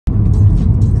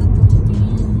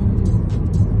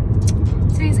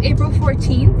April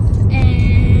 14th,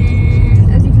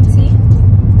 and as you can see,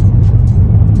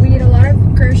 we did a lot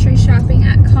of grocery shopping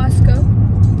at Costco.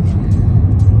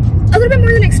 A little bit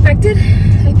more than expected,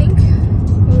 I think.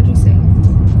 What would you say?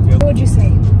 Yep. What would you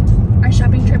say our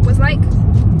shopping trip was like?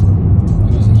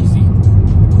 It was easy.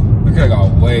 We could have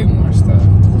got way more stuff.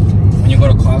 When you go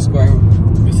to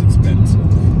Costco, it's expensive.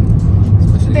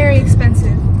 Very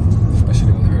expensive.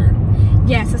 Especially with her.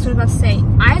 Yes, that's what I was about to say.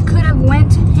 I could have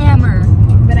went hammer,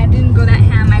 but I didn't go that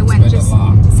ham. I went just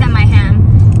semi-ham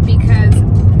because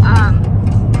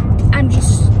I'm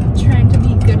just trying to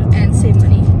be good and save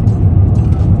money.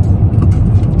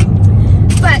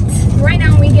 But right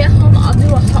now when we get home, I'll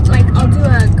do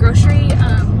a grocery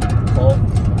haul.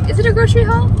 Is it a grocery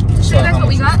haul? To show you guys what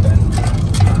we got.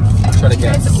 Try to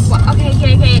guess.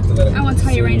 Okay. I won't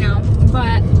tell you right now,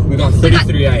 but we got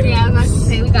 33 items. Yeah, I was about to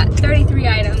say we got 33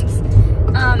 items.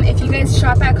 If you guys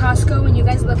shop at Costco and you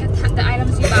guys look at the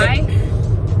items you buy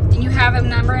and you have a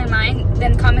number in mind,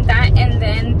 then comment that, and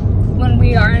then when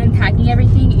we are unpacking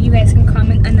everything, you guys can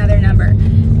comment another number,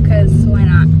 because why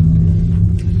not?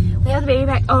 We have the baby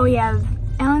bag. Oh yeah,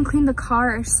 Alan cleaned the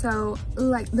car, so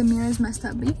like the mirror is messed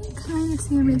up, but you can kind of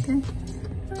see him right there.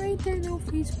 Right there, no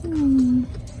face.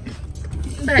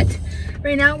 But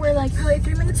right now we're like probably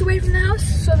 3 minutes away from the house,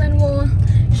 so then we'll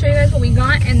show you guys what we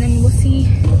got, and then we'll see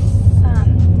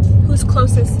who's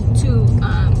closest to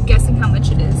guessing how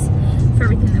much it is for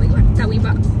everything that we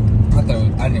bought. I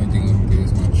didn't even think it would be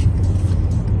this much.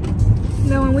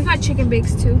 No, and we got chicken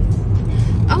bakes too.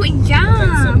 Oh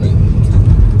yeah.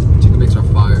 Chicken bakes are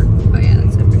fire. Oh yeah,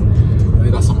 that's separate. We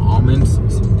got some almonds,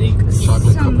 some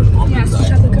chocolate covered almonds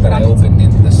that I opened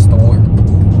in the store.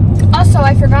 Also,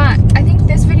 I forgot. I think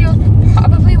this video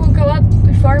probably will go up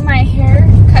before my hair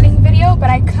cutting video, but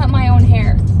I cut my own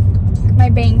hair. My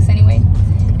bangs anyway.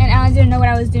 And Alan didn't know what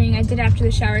I was doing. I did it after the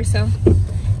shower, so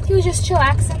he was just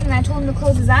chillaxing, and I told him to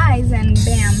close his eyes, and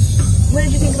bam. What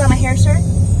did you think about my hair, sir?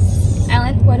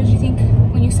 Alan, what did you think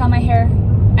when you saw my hair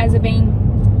as a bang?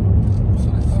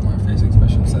 So I thought my face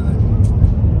expression said it.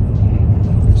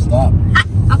 Stop.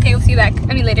 Okay, we'll see you back.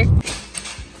 I mean later.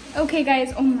 Okay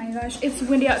guys, oh my gosh, it's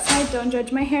windy outside. Don't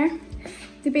judge my hair.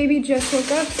 The baby just woke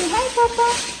up. Say hi,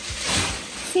 Papa.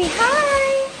 Say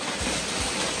hi.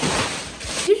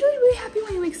 He's usually really happy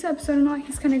when he wakes up, so I don't know why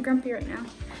he's kind of grumpy right now.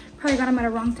 Probably got him at a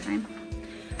wrong time.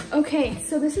 Okay,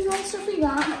 so this is all the stuff we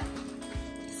got.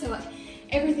 So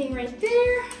everything right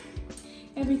there,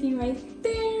 everything right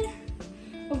there,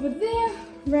 over there,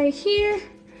 right here,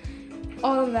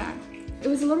 all of that. It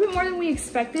was a little bit more than we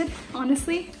expected,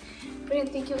 honestly. We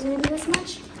didn't think it was gonna be this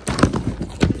much,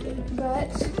 but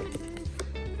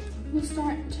we'll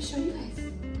start to show you guys.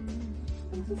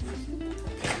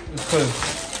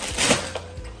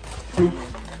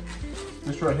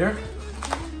 This right here,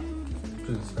 which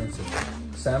is expensive.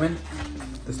 Salmon,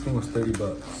 this thing was 30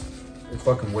 bucks. It's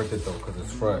fucking worth it though, because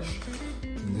it's fresh.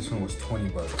 And this one was 20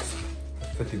 bucks.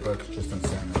 50 bucks just on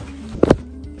salmon.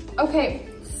 Okay,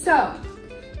 so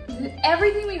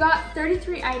everything we got,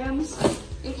 33 items.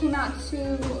 It came out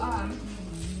to, what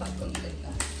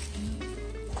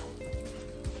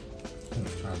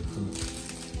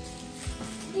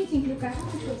do you think, Luca? How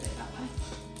much was it that one?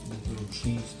 Little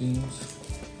cheese things.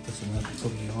 This one has to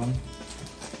put me on.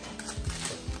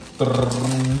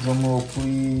 Drum roll,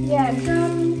 please. Yeah,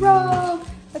 drum roll.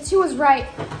 Let's see who was right.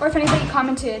 Or if anybody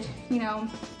commented, you know,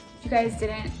 if you guys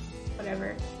didn't,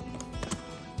 whatever.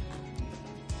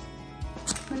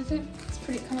 What is it? It's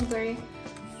pretty kind of blurry.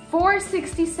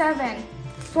 $4.67.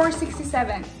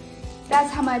 $4.67.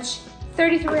 That's how much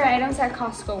 33 items at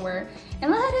Costco were.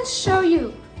 And let us show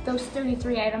you those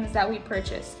 33 items that we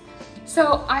purchased.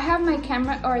 So I have my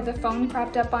camera or the phone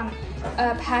propped up on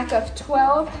a pack of a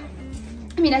 28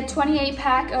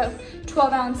 pack of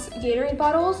 12-ounce Gatorade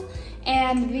bottles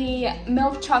and the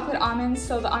milk chocolate almonds,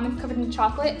 so the almonds covered in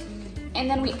chocolate. And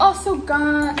then we also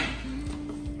got,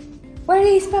 what are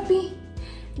these, puppy?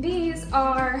 These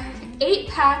are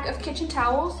 8-pack of kitchen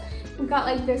towels. We got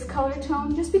like this color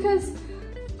tone just because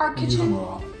our kitchen,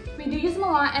 we do use them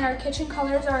a lot, and our kitchen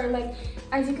colors are like,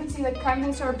 as you can see, like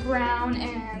cabinets are brown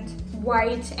and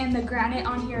white, and the granite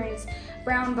on here is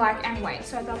brown, black, and white.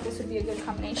 So I thought this would be a good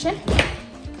combination.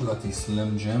 We got these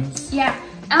Slim Jims. Yeah,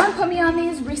 Alan put me on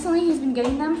these recently. He's been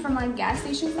getting them from like gas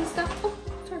stations and stuff. Oh,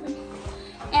 sorry, baby.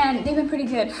 And they've been pretty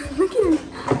good. Look at him.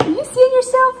 Are you seeing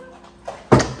yourself?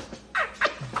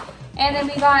 And then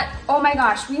we got, oh my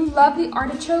gosh, we love the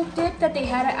artichoke dip that they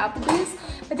had at Applebee's,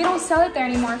 but they don't sell it there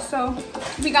anymore. So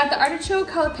we got the artichoke,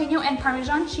 jalapeno, and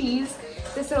Parmesan cheese.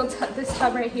 This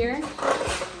tub right here.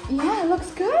 Yeah, it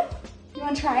looks good. You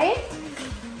want to try it?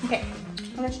 Okay,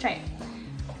 well, let's try it.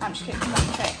 I'm just kidding. Come on,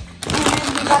 okay.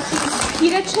 And we got these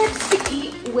pita chips to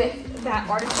eat with that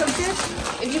artichoke dip.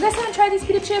 If you guys haven't tried these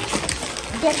pita chips,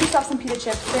 get yourself some pita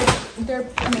chips. They're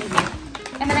amazing.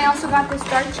 And then I also got this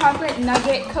dark chocolate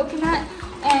nugget coconut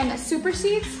and super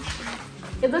seeds.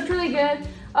 It looked really good.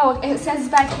 Oh, it says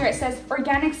back here, it says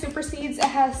organic super seeds. It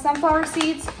has sunflower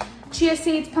seeds, chia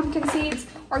seeds, pumpkin seeds,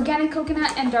 organic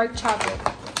coconut, and dark chocolate.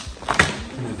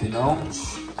 Anything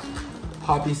else?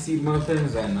 Poppy seed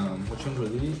muffins and which ones were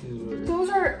these? Those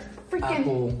are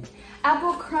freaking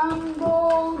apple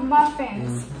crumble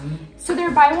muffins. So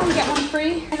they're buy one, get one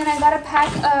free. And then I got a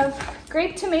pack of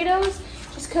grape tomatoes,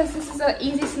 just because this is an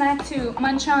easy snack to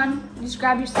munch on. Just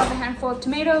grab yourself a handful of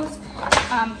tomatoes.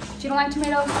 If you don't like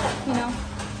tomatoes, you know,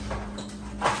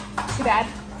 too bad.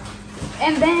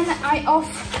 And then I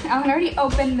already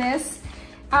opened this.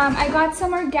 I got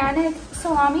some organic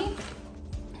salami,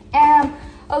 and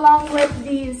along with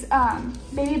these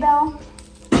Baby Bell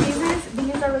cheeses.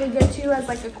 These are really good too as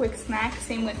like a quick snack.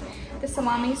 Same with the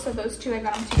salami, so those two I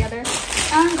got them together.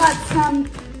 And I got some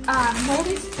what are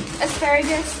these?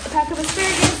 Asparagus, a pack of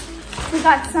asparagus. We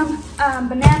got some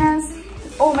bananas.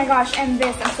 Oh my gosh, and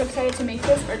this, I'm so excited to make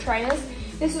this or try this.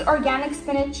 This is organic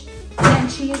spinach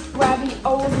and cheese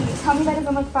ravioli. Tell me that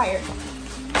doesn't look fire,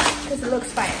 because it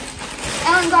looks fire.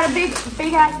 Ellen got a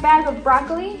big ass bag of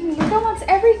broccoli. Mika wants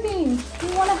everything.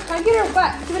 You want to hug it or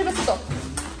what? Give it a besito.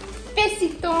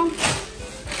 Besito.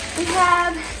 We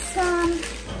have some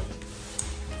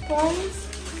buns.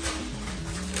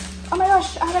 Oh my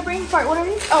gosh, I had a brain fart. What are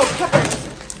these? Oh,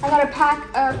 peppers. I got a pack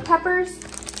of peppers.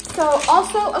 So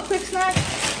also a quick snack.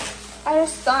 I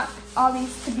just thought all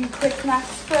these to be quick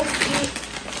snacks for us to eat.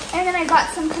 And then I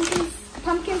got some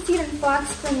pumpkin seed and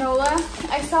flax granola.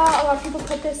 I saw a lot of people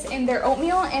put this in their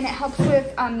oatmeal and it helps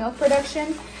with milk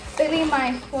production. Lately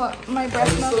my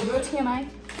breast milk, TMI.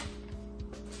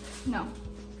 No.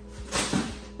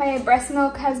 My breast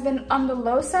milk has been on the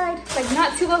low side. Like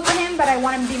not too low for him, but I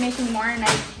want him to be making more and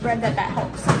I read that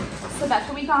helps. So that's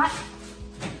what we got.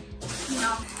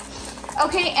 No.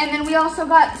 Okay, and then we also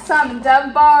got some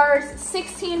Dove bars,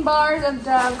 16 bars of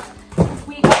Dove.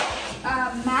 We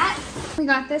got mat. We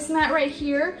got this mat right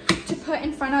here to put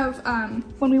in front of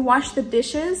when we wash the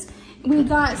dishes. We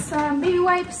got some baby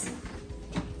wipes.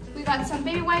 We got some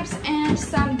baby wipes and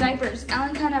some diapers.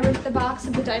 Alan kind of ripped the box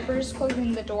of the diapers,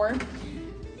 closing the door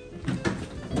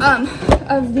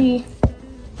of the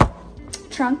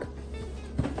trunk.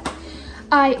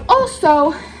 I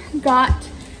also got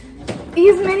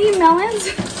these mini melons.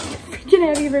 Freaking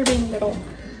heavy for being little.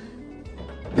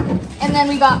 And then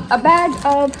we got a bag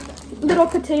of little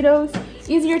potatoes,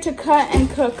 easier to cut and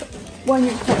cook when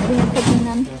you're cooking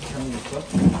them.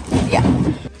 Yeah.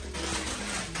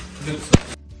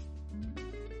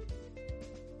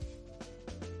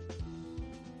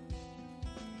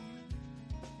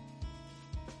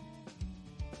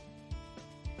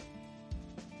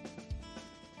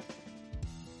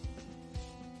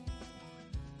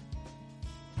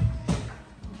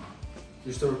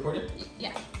 You're still recording?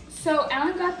 Yeah. So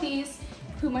Alan got these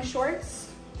Puma shorts.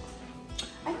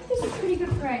 I think these are pretty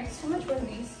good price. How much were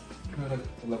these? Like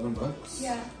 11 bucks.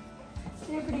 Yeah.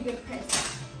 They're pretty good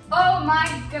price. Oh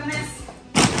my goodness.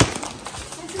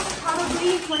 This is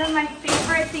probably one of my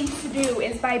favorite things to do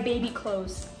is buy baby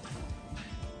clothes.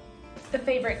 The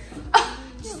favorite. Oh,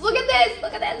 just look at this.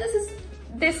 Look at that.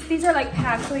 These are like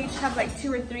packs. So each have like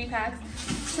 2 or 3 packs.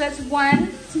 So that's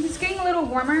one. Since it's getting a little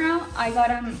warmer out, I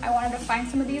wanted to find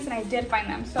some of these and I did find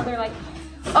them. So they're like,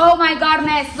 oh my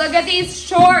goodness, look at these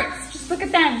shorts. Just look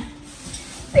at them.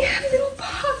 They have little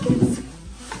pockets.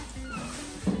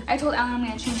 I told Alan I'm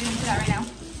gonna change it into that right now.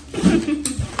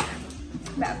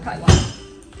 That probably won't.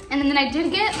 And then I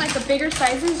did get like a bigger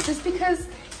sizes just because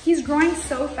he's growing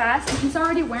so fast and he's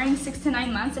already wearing 6 to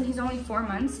 9 months and he's only 4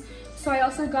 months. So I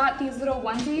also got these little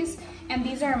onesies and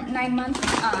these are 9 months.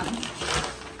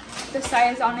 The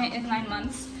size on it is 9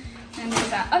 months. And there's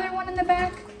that other one in the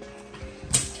back.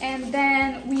 And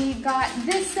then we got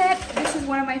this set. This is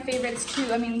one of my favorites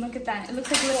too. I mean, look at that. It looks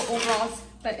like little overalls,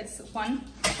 but it's one.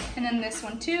 And then this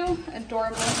one too,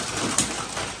 adorable.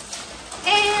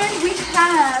 And we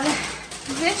have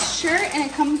this shirt and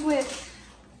it comes with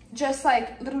just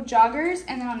like little joggers.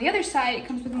 And then on the other side, it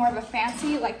comes with more of a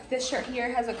fancy, like this shirt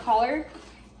here has a collar.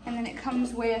 And then it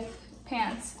comes with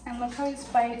pants. And look how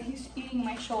he's eating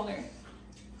my shoulder.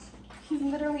 He's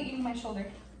literally eating my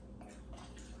shoulder.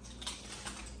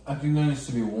 I think that needs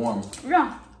to be warm.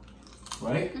 Yeah.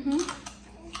 Right? Mm-hmm.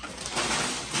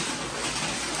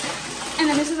 And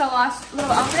then this is the last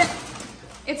little outfit.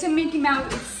 It's a Mickey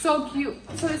Mouse. It's so cute.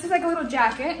 So this is like a little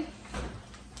jacket.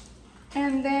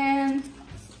 And then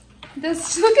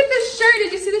This, look at this shirt.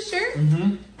 Did you see the shirt?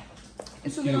 Mm-hmm.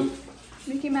 It's a little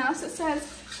Mickey Mouse. It says,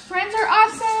 friends are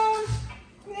awesome.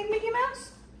 You like Mickey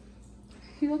Mouse?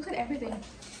 He looks at everything.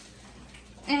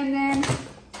 And then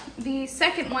the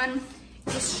second one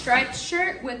is a striped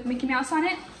shirt with Mickey Mouse on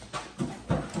it.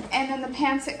 And then the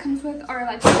pants it comes with are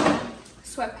like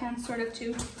sweatpants sort of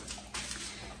too.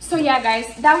 So yeah,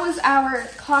 guys, that was our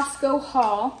Costco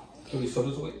haul. So we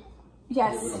sodas away?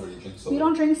 Yes. Yeah, we don't really drink soda. We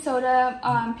don't drink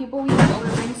soda. People we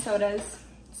know bring sodas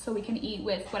so we can eat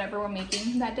with whatever we're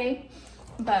making that day.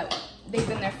 But they've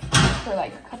been there for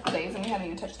like a couple days and we haven't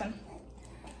even touched them.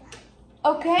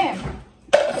 Okay,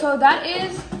 so that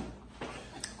is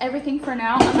everything for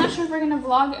now. I'm not sure if we're gonna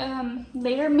vlog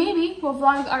later. Maybe we'll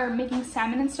vlog our making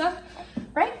salmon and stuff.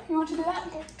 Right? You want to do that?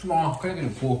 Tomorrow, can I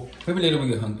get full? Maybe later we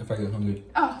get hungry if I get hungry.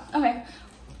 Oh, okay.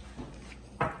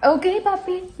 Okay,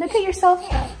 puppy. Look at yourself.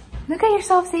 Look at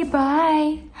yourself. Say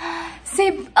bye.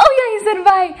 Say, oh yeah, he said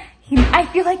bye. I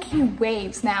feel like he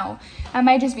waves now. I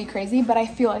might just be crazy, but I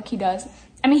feel like he does.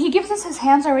 I mean, he gives us his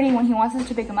hands already when he wants us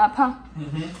to pick him up, huh?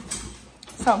 Mm-hmm.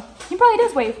 So, he probably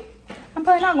does wave. I'm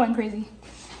probably not going crazy.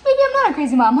 Maybe I'm not a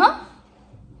crazy mom, huh?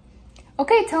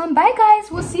 Okay, tell him bye,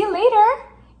 guys. We'll see you later.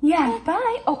 Yeah,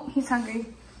 bye. Oh, he's hungry.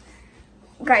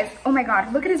 Guys, oh my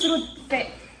God. Look at his little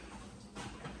fit.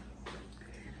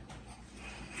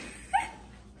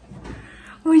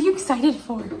 What are you excited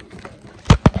for?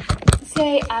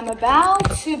 Say, I'm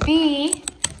about to be,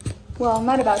 well,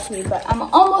 not about to be, but I'm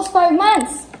almost 5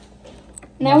 months.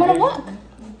 And I want to walk.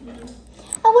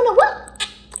 I want to walk.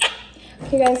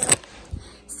 Okay, guys.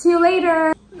 See you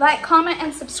later. Like, comment,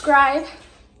 and subscribe.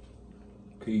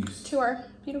 Peace. To our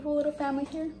beautiful little family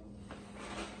here.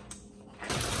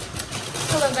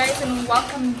 Hello, guys, and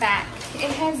welcome back.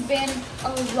 It has been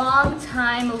a long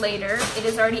time later. It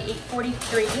is already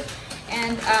 8:43,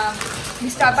 and we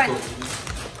stopped by.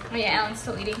 Oh yeah, Alan's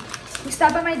still eating. We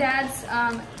stopped by my dad's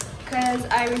because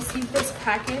I received this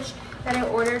package that I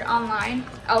ordered online.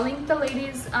 I'll link the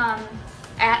lady's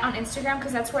at on Instagram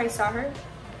because that's where I saw her,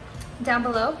 down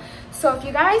below. So if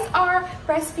you guys are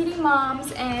breastfeeding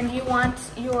moms and you want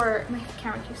your, my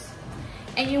camera keeps,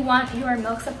 and you want your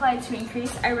milk supply to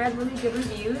increase, I read really good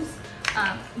reviews.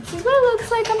 This is what it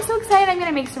looks like. I'm so excited. I'm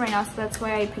gonna make some right now, so that's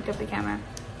why I picked up the camera.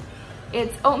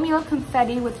 It's oatmeal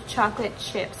confetti with chocolate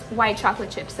chips, white chocolate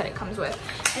chips that it comes with.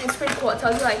 And it's pretty cool. It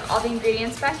tells you like all the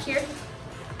ingredients back here.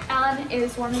 Alan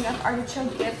is warming up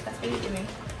artichoke dip. That's what he's doing.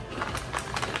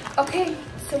 Okay,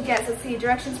 so yes, let's see.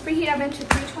 Directions: preheat oven to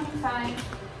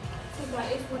 325. So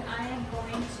that is what I am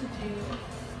going to do.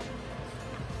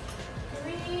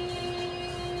 3,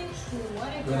 2,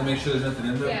 1. You want to make sure there's nothing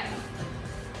in there? Yeah.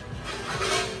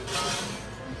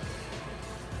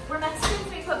 We're Mexicans,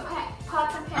 we put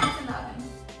pots and pans in the oven.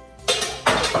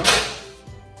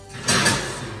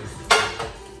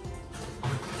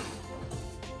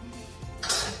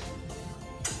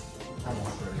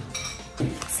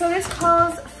 So this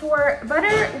calls for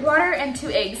butter, water, and 2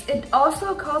 eggs. It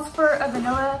also calls for a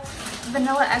vanilla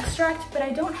extract, but I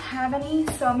don't have any,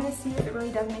 so I'm gonna see if it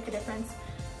really does make a difference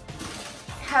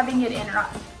having it in or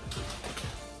not.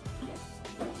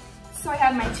 So I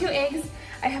have my 2 eggs,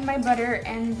 I have my butter,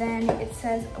 and then it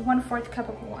says 1/4 cup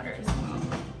of water as well.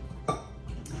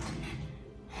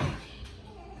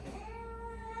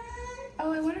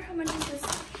 Oh, I wonder how much is this?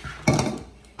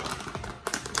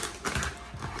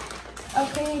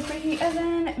 Okay, preheat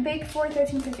oven, bake for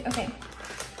 1350. Okay,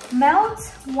 melt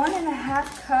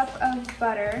 1.5 cup of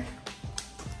butter.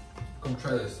 Come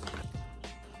try this.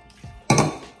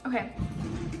 Okay,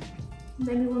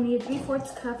 then we will need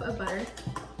 3/4 cup of butter.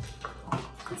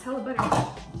 That's hella butter.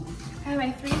 I have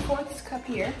my 3/4 cup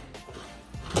here.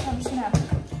 So I'm just gonna have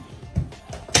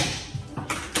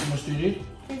How much do you need?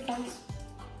 3/4.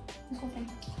 This whole thing.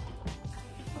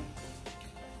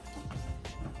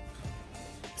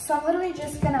 So I'm literally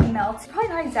just gonna melt. Probably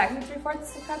not exactly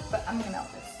 3/4 cup, but I'm gonna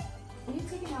melt this. Will you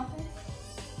take it out this?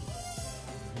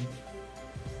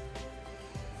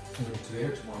 Today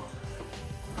or tomorrow?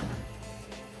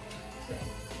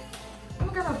 I'm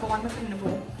gonna grab a bowl. I'm gonna put in a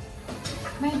bowl.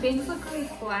 My bangs look really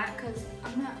flat because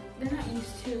they're not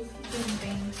used to doing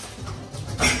bangs.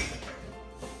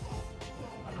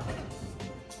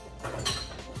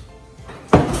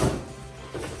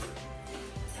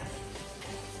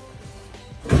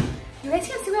 You guys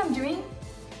can see what I'm doing?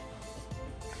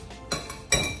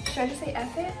 Should I just say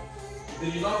F it?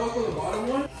 Did you not work on the bottom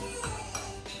one?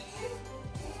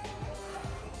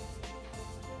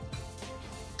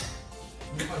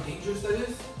 You know how dangerous that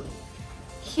is?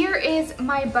 Here is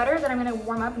my butter that I'm gonna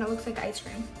warm up and it looks like ice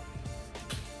cream.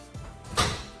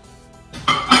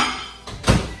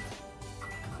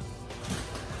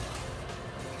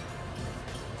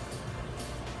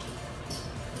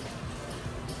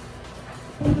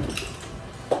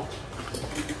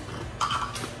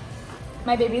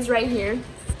 My baby's right here.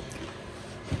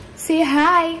 Say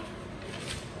hi.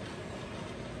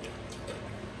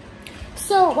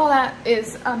 So while that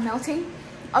is melting,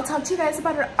 I'll talk to you guys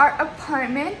about our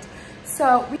apartment.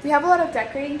 So we have a lot of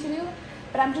decorating to do,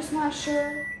 but I'm just not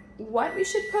sure what we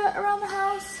should put around the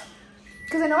house.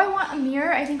 Because I know I want a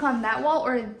mirror, I think on that wall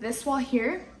or this wall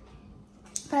here.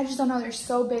 But I just don't know, they're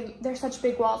so big. They're such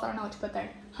big walls, I don't know what to put there.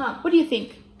 Huh, what do you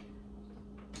think?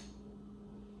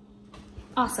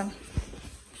 Awesome.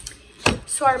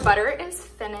 So our butter is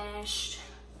finished.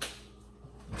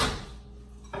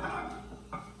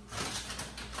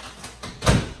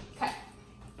 Okay.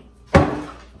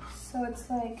 So it's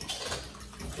like,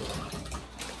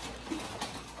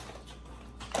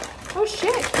 oh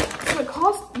shit. So it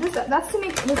costs this, that's to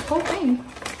make this whole thing.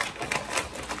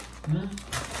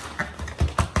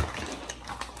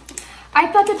 I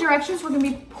thought the directions were gonna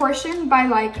be portioned by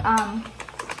like a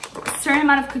certain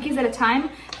amount of cookies at a time,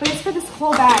 but it's for this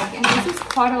whole bag, and this is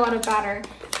quite a lot of batter.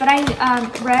 But I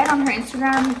read on her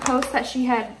Instagram post that she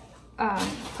had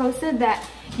posted that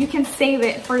you can save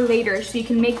it for later, so you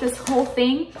can make this whole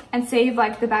thing and save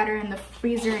like the batter in the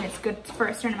freezer, and it's good for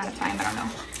a certain amount of time. I don't know,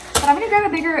 but I'm gonna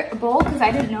grab a bigger bowl because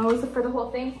I didn't know it was for the whole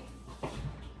thing.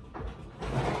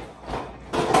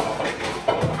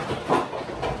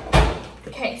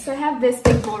 Okay, so I have this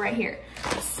big bowl right here.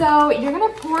 So you're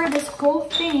gonna pour this whole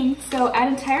thing, so add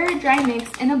entire dry mix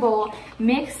in a bowl,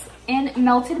 mix in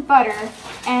melted butter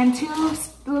and 2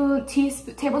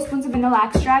 tablespoons of vanilla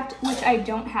extract, which I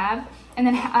don't have, and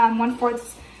then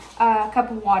 1/4 cup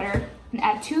of water, and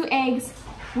add 2 eggs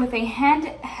with a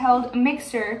handheld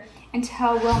mixer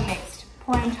until well mixed.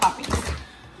 Pour in toppings.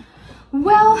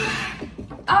 Well,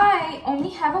 I only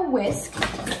have a whisk.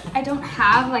 I don't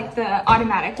have like the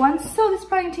automatic ones, so this is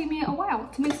probably gonna take me a while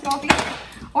to mix it all together.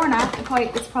 Or not,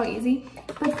 it's probably easy.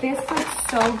 But this looks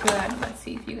so good. Let's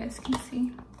see if you guys can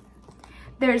see.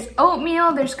 There's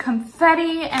oatmeal, there's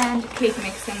confetti, and cake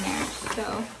mix in there.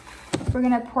 So we're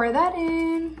gonna pour that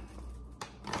in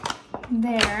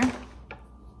there.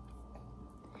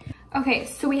 Okay,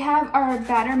 so we have our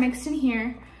batter mixed in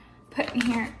here. Put in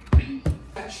here.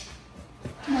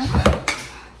 No.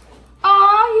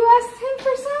 Aw, you asked him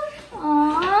for some?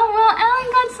 Aw, well, Alan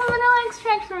got some vanilla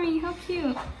extract for me. How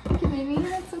cute. Thank you, baby.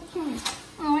 That's so cute.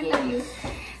 Oh, I love you.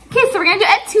 Okay, so we're gonna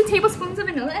add 2 tablespoons of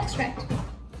vanilla extract.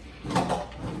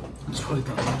 That's probably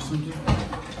not much, something.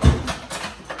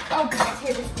 Oh, God,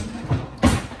 tablespoon.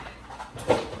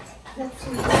 That's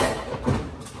sweet.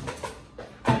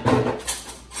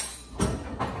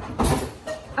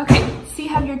 Okay, so you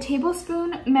have your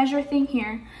tablespoon measure thing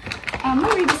here. Let me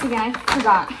read this again, I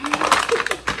forgot.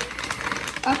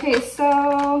 Okay,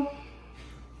 so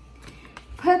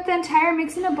put the entire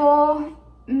mix in a bowl,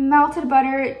 melted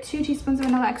butter, 2 teaspoons of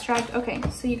vanilla extract. Okay,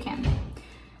 so you can.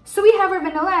 So we have our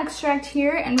vanilla extract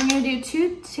here, and we're gonna do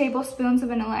 2 tablespoons of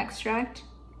vanilla extract.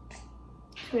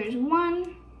 So there's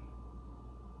 1.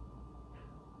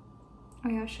 Oh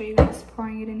yeah, I'll show you guys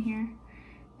pouring it in here.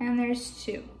 And there's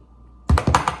 2.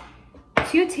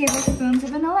 2 tablespoons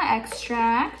of vanilla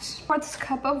extract, 1/4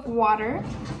 cup of water,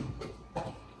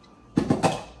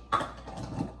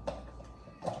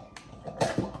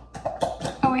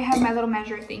 oh, I have my little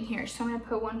measure thing here, so I'm gonna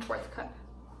put 1/4 cup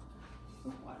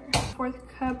of water. 1/4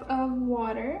 cup of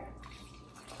water,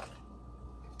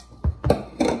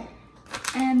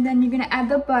 and then you're gonna add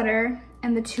the butter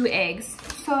and the 2 eggs.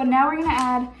 So now we're gonna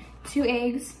add 2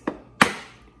 eggs.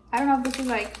 I don't know if this is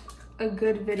like a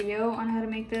good video on how to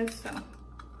make this, so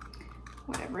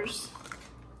whatever's.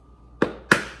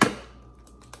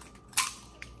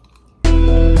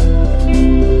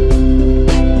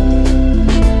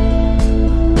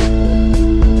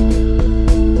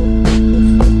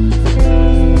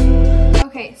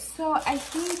 Okay, so I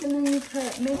think, and then you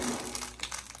put mix.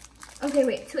 Okay,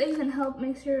 wait, 2 eggs and help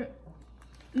mixture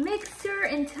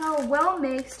until well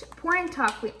mixed. Pour in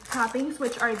toppings,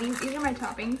 which are these. These are my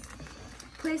toppings.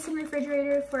 Place in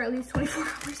refrigerator for at least 24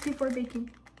 hours before baking.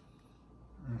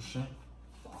 Oh, shit.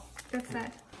 That's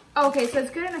that. Oh, okay, so it's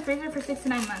good in the freezer for 6 to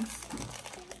 9 months.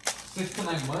 6 to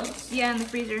 9 months? Yeah, in the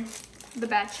freezer, the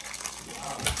batch.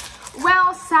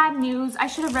 Well, sad news. I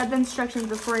should have read the instructions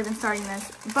before even starting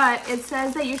this, but it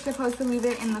says that you're supposed to leave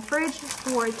it in the fridge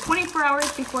for 24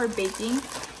 hours before baking.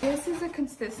 This is a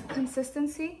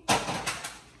consistency.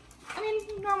 I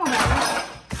mean, normal batter.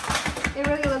 It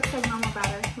really looks like normal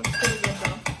batter. Looks pretty good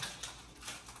though.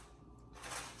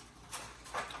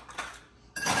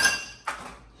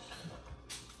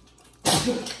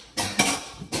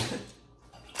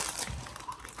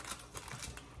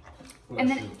 And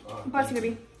then,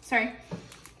 sorry.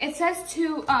 It says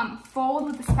to fold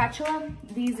with the spatula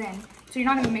these in. So you're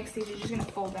not gonna mix these, you're just gonna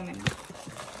fold them in.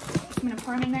 I'm gonna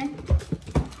pour them in there.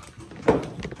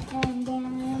 And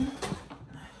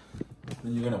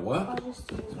then you're gonna what? I'll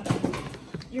just use one.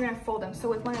 You're gonna fold them. So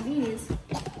with one of these,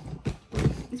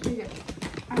 it's pretty good.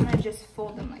 I'm gonna just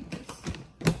fold them like this.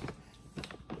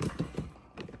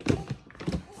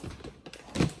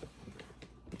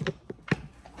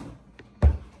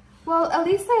 Well, at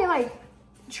least I like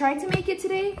tried to make it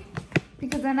today,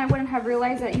 because then I wouldn't have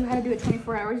realized that you had to do it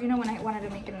 24 hours, you know, when I wanted to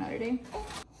make it another day.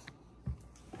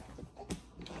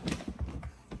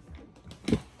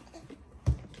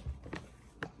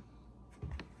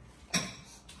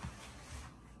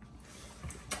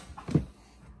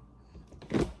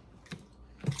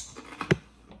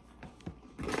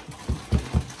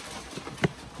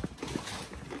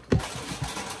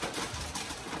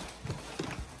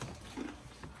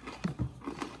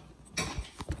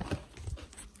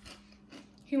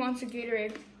 He wants a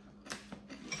Gatorade.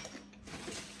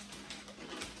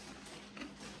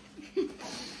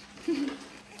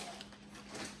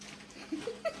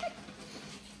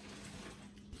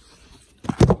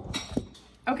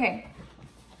 Okay,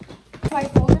 so I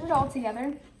folded it all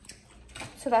together.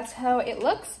 So that's how it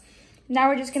looks. Now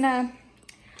we're just gonna,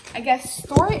 I guess,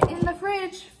 store it in the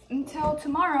fridge until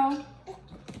tomorrow.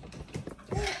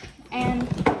 And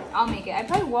I'll make it. I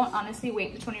probably won't honestly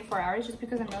wait the 24 hours just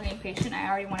because I'm really impatient. I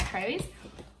already want to try these.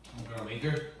 I'm gonna make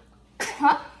her.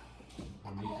 Huh?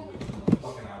 I'm gonna make you wait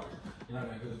fucking hours. You're not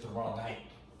gonna do it tomorrow night.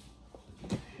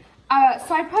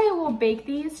 So I probably will bake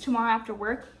these tomorrow after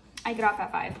work. I get off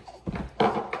at 5.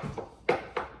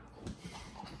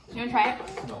 You wanna try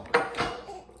it? No.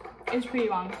 It's pretty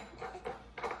long.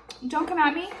 Don't come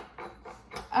at me.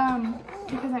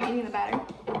 Because I'm eating the batter.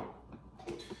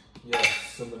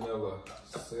 Yes, salmonella.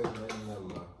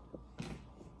 Salmonella.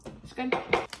 It's good.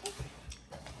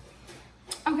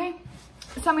 Okay,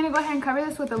 so I'm gonna go ahead and cover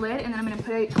this with a lid, and then I'm gonna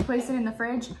place it in the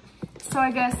fridge. So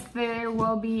I guess there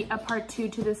will be a part 2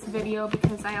 to this video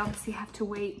because I obviously have to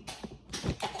wait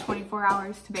 24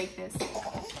 hours to bake this.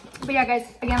 But yeah, guys,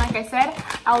 again, like I said,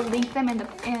 I'll link them in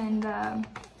the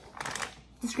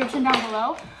description down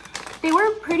below. They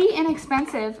were pretty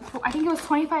inexpensive. I think it was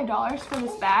 $25 for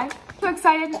this bag. So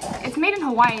excited. It's made in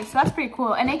Hawaii, so that's pretty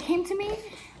cool. And it came to me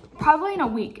probably in a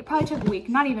week. It probably took a week,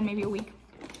 not even maybe a week.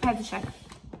 I have to check.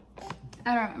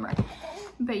 I don't remember.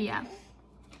 But yeah.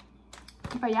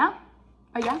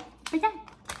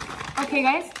 Okay,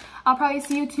 guys, I'll probably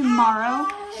see you tomorrow.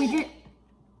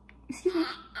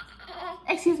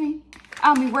 Excuse me.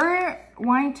 We were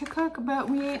wanting to cook, but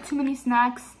we ate too many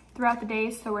snacks throughout the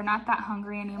day, so we're not that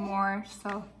hungry anymore.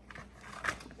 So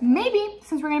maybe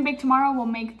since we're gonna bake tomorrow, we'll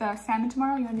make the salmon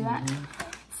tomorrow. You wanna do that?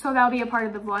 So that'll be a part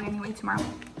of the vlog anyway tomorrow.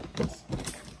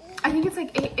 I think it's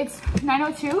like it's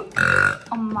 9:02.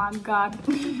 Oh my god.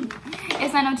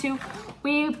 It's 9:02.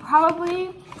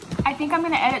 I think I'm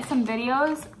gonna edit some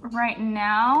videos right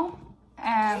now,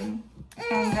 and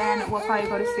then we'll probably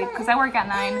go to sleep because I work at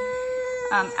 9.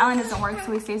 Alan doesn't work,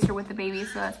 so he stays here with the baby,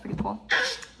 so that's pretty cool.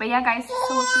 But yeah, guys, so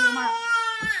we'll see you tomorrow.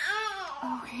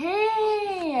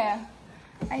 Okay.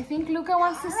 I think Luca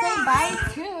wants to say bye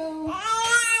too.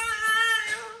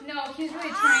 No, he's really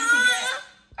trying to get...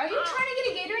 Are you trying to get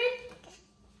a Gatorade?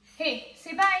 Hey,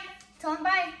 say bye. Tell him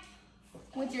bye.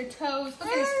 With your toes. Look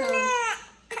at his toes.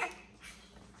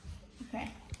 Okay.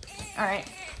 Alright.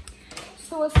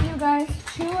 So we'll see you guys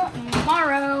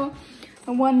tomorrow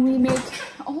when we make...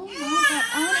 Oh my god.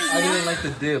 I didn't like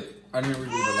the dip. I didn't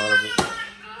really eat a lot of it.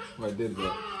 Well, I did,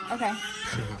 but... Okay.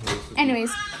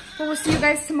 Anyways, so we'll see you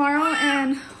guys tomorrow,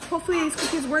 and hopefully these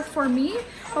cookies work for me.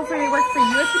 Hopefully they work for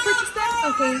you if you purchase them.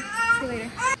 Okay, see you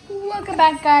later. Welcome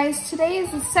back, guys. Today is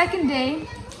the second day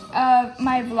of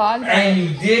my vlog. And you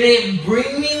didn't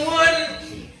bring me one?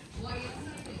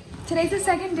 Today's the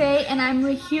second day, and I'm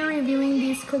here reviewing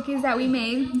these cookies that we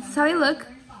made. This is how they look.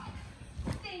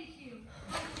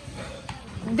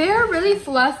 They're really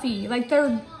fluffy. Like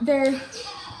they're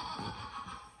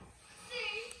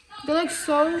like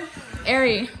so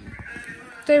airy.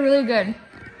 They're really good.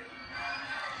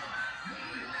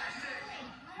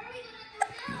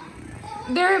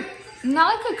 They're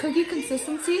not like a cookie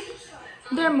consistency.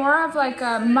 They're more of like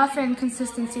a muffin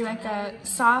consistency, like a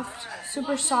soft,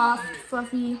 super soft,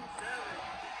 fluffy.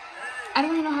 I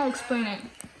don't even know how to explain it.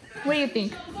 What do you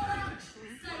think?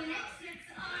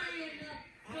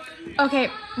 Okay,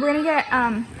 we're gonna get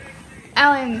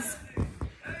Alan's.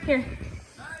 Here,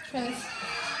 try this.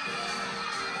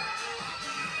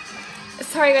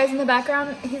 Sorry guys, in the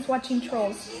background, he's watching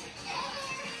Trolls.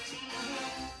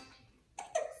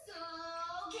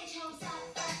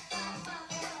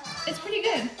 It's pretty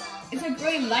good. It's like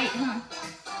really light, huh?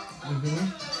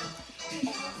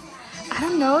 I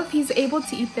don't know if he's able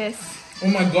to eat this. Oh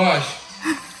my gosh.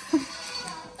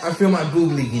 I feel my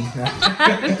boob leaking.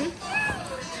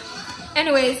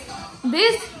 Anyways,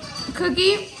 this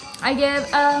cookie I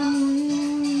give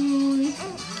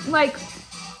like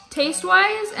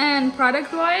taste-wise and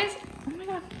product-wise. Oh my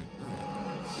god.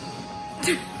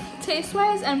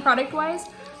 Taste-wise and product-wise.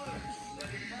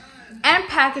 And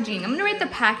packaging. I'm gonna rate the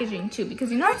packaging too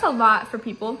because you know it's a lot for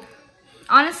people.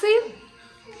 Honestly,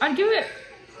 I'd give it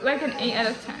like an 8 out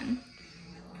of 10.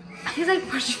 He's like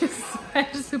pushing his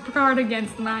head super hard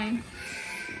against mine.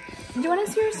 Do you want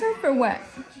to see yourself or what?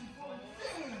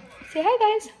 Say hi,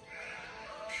 guys.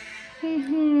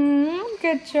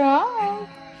 Good job.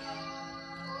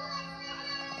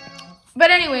 But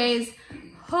anyways,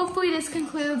 hopefully this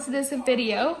concludes this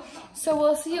video. So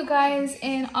we'll see you guys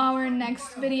in our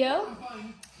next video.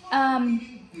 I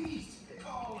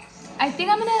think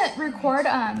I'm gonna record,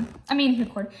 I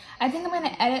think I'm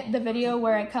gonna edit the video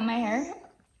where I cut my hair.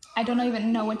 I don't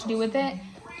even know what to do with it.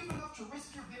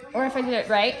 Or if I did it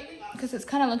right, because it's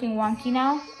kind of looking wonky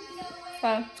now.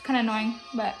 So it's kind of annoying,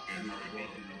 but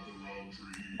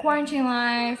quarantine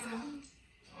life.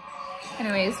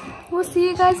 Anyways, we'll see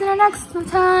you guys in our next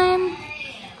time.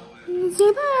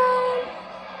 Bye.